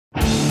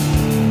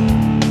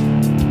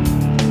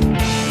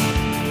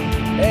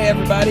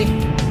everybody.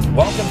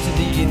 Welcome to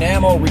the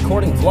Enamel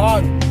recording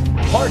vlog,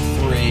 part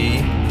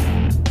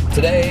 3.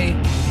 Today,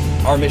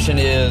 our mission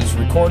is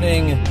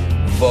recording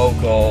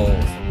vocals.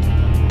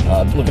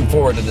 Looking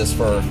forward to this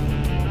for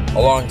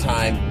a long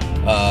time.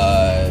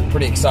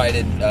 Pretty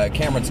excited.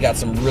 Cameron's got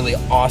some really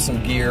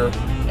awesome gear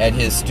at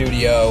his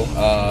studio.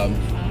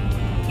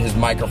 His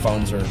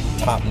microphones are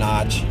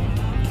top-notch,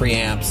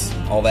 preamps,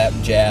 all that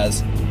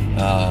jazz.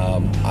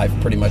 I've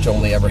pretty much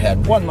only ever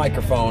had one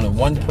microphone and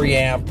one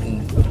preamp,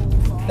 and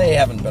they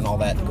haven't been all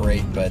that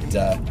great, but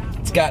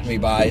it's gotten me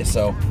by,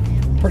 so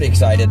pretty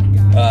excited.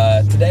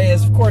 Today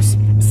is, of course,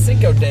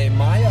 Cinco de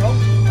Mayo,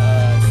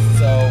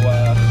 so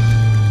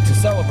to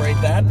celebrate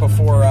that,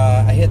 before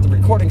I hit the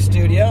recording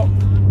studio,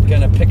 I'm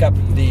gonna pick up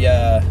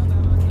the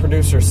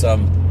producer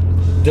some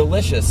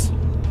delicious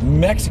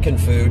Mexican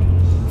food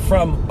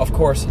from, of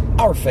course,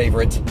 our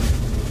favorite,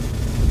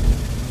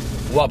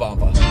 La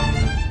Bamba.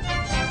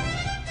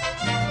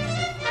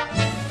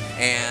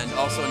 And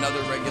also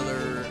another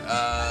regular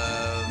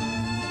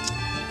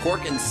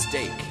pork and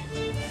steak.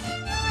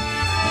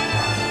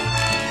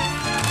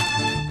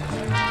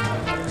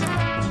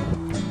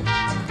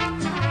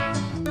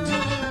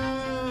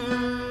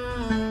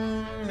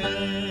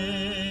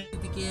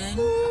 Begin.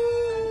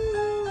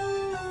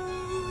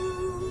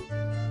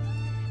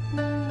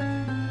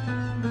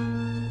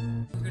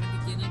 We're going to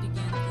begin it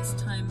again, this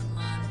time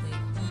on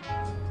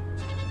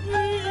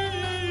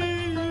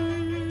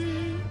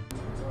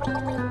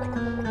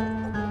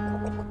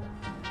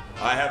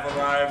I have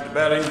arrived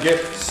bearing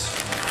gifts,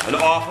 an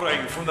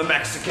offering from the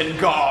Mexican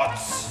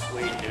gods.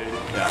 Sweet, dude.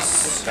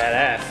 Yes.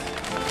 Badass.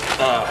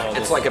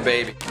 It's like a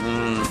baby.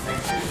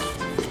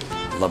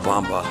 La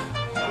Bamba.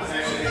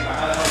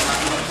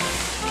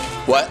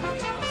 What?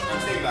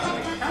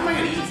 How am I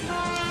gonna eat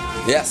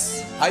tonight?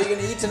 Yes. How are you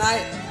gonna eat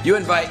tonight? You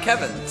invite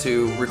Kevin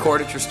to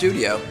record at your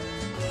studio.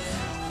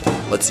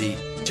 Let's eat.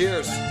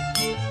 Cheers.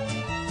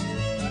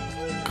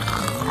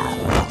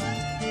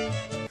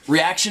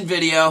 Reaction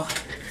video.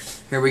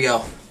 Here we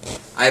go.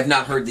 I have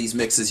not heard these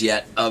mixes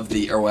yet of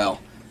the, or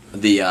well,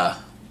 the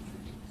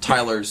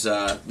Tyler's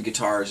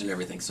guitars and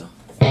everything, so.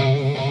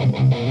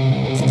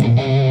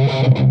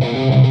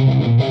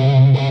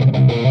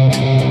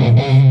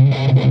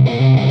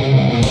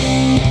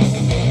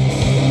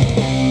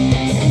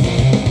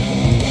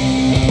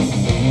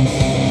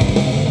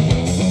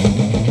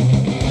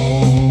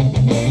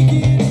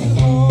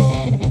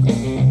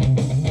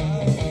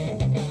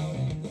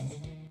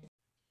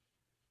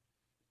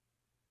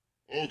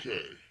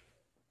 Okay.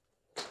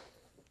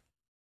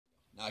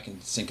 Now I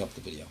can sync up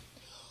the video.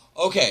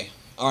 Okay,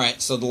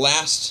 alright, so the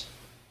last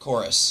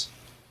chorus.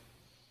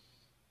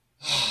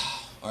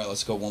 Alright,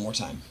 let's go one more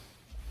time.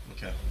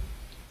 Okay.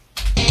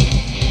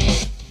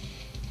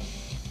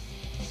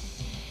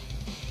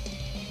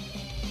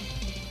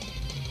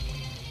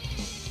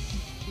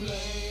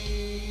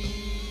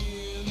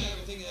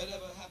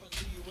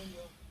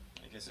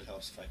 I guess it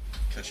helps if I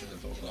cut the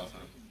vocal off, huh?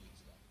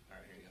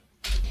 Alright, here you go.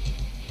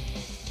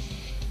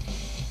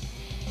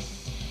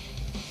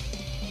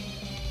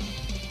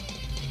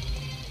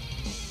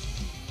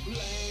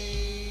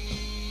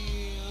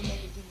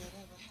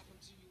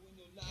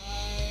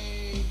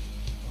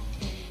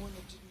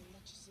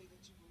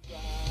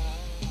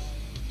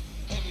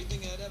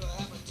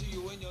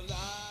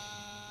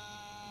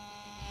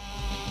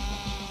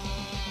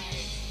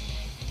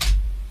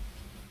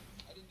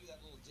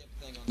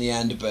 The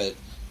end, but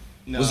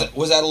No.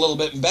 was that a little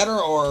bit better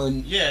or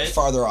Yeah,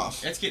 farther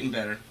off? It's getting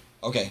better.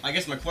 Okay. I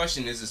guess my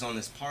question is on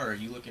this part, are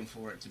you looking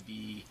for it to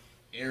be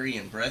airy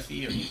and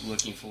breathy, or are you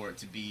looking for it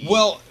to be...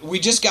 Well, we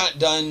just got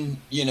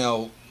done, you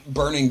know,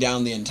 burning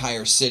down the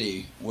entire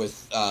city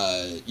with,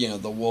 you know,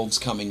 the wolves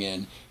coming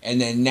in. And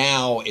then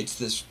now it's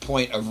this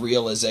point of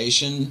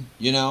realization,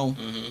 you know,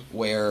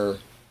 where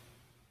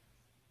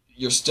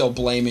you're still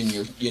blaming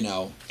your, you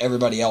know,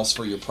 everybody else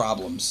for your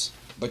problems,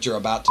 but you're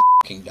about to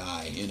fucking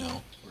die, you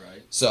know.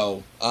 Right.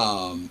 So,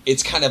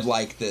 it's kind of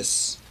like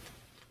this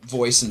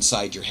voice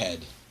inside your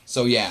head.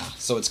 So yeah,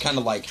 so it's kind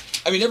of like,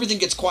 I mean, everything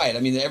gets quiet. I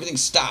mean, everything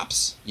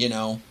stops, you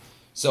know.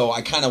 So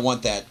I kind of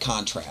want that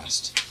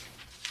contrast.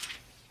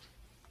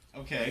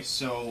 Okay,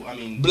 so, I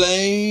mean...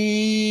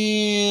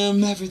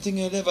 Blame everything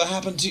that ever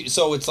happened to you.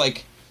 So it's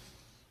like...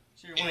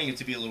 So you're wanting it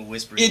to be a little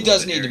whispery. It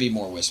does need to be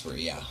more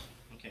whispery, yeah.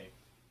 Okay.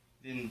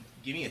 Then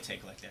give me a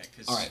take like that,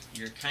 because Alright.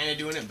 you're kind of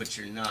doing it, but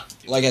you're not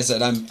doing Like it. I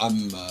said, I'm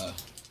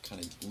kind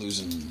of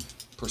losing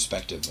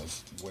perspective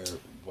of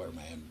where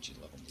my energy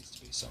level needs to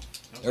be. So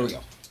there we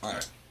go. All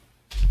right.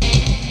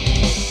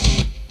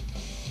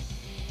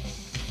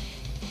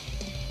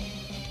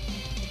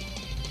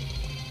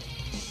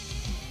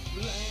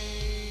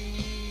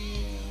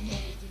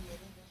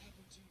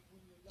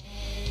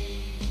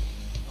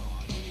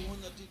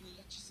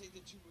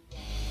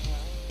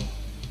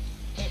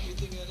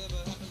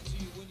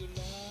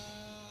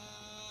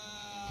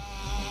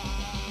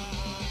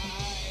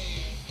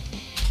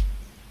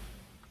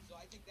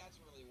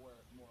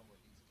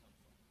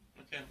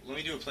 Okay, let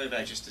me do a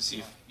playback just to see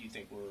if you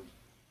think we're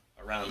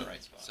around the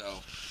right spot.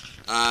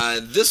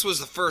 So, this was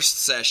the first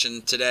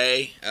session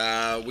today.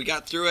 We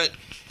got through it.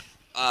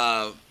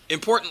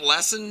 Important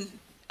lesson,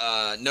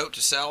 note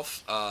to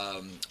self,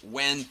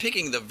 when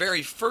picking the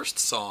very first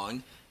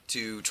song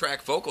to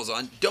track vocals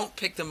on, don't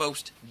pick the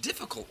most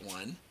difficult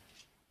one,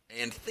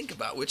 and think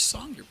about which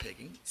song you're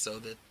picking so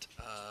that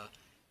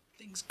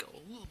things go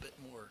a little bit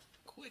more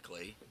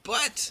quickly.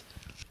 But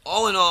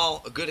all in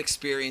all, a good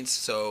experience,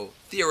 so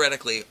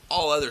theoretically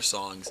all other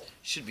songs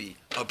should be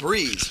a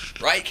breeze.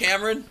 Right,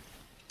 Cameron?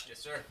 Yes,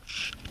 sir.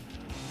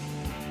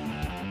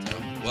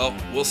 Well,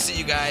 we'll see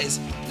you guys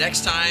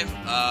next time.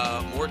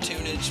 More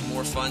tunage,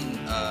 more fun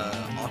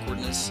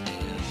awkwardness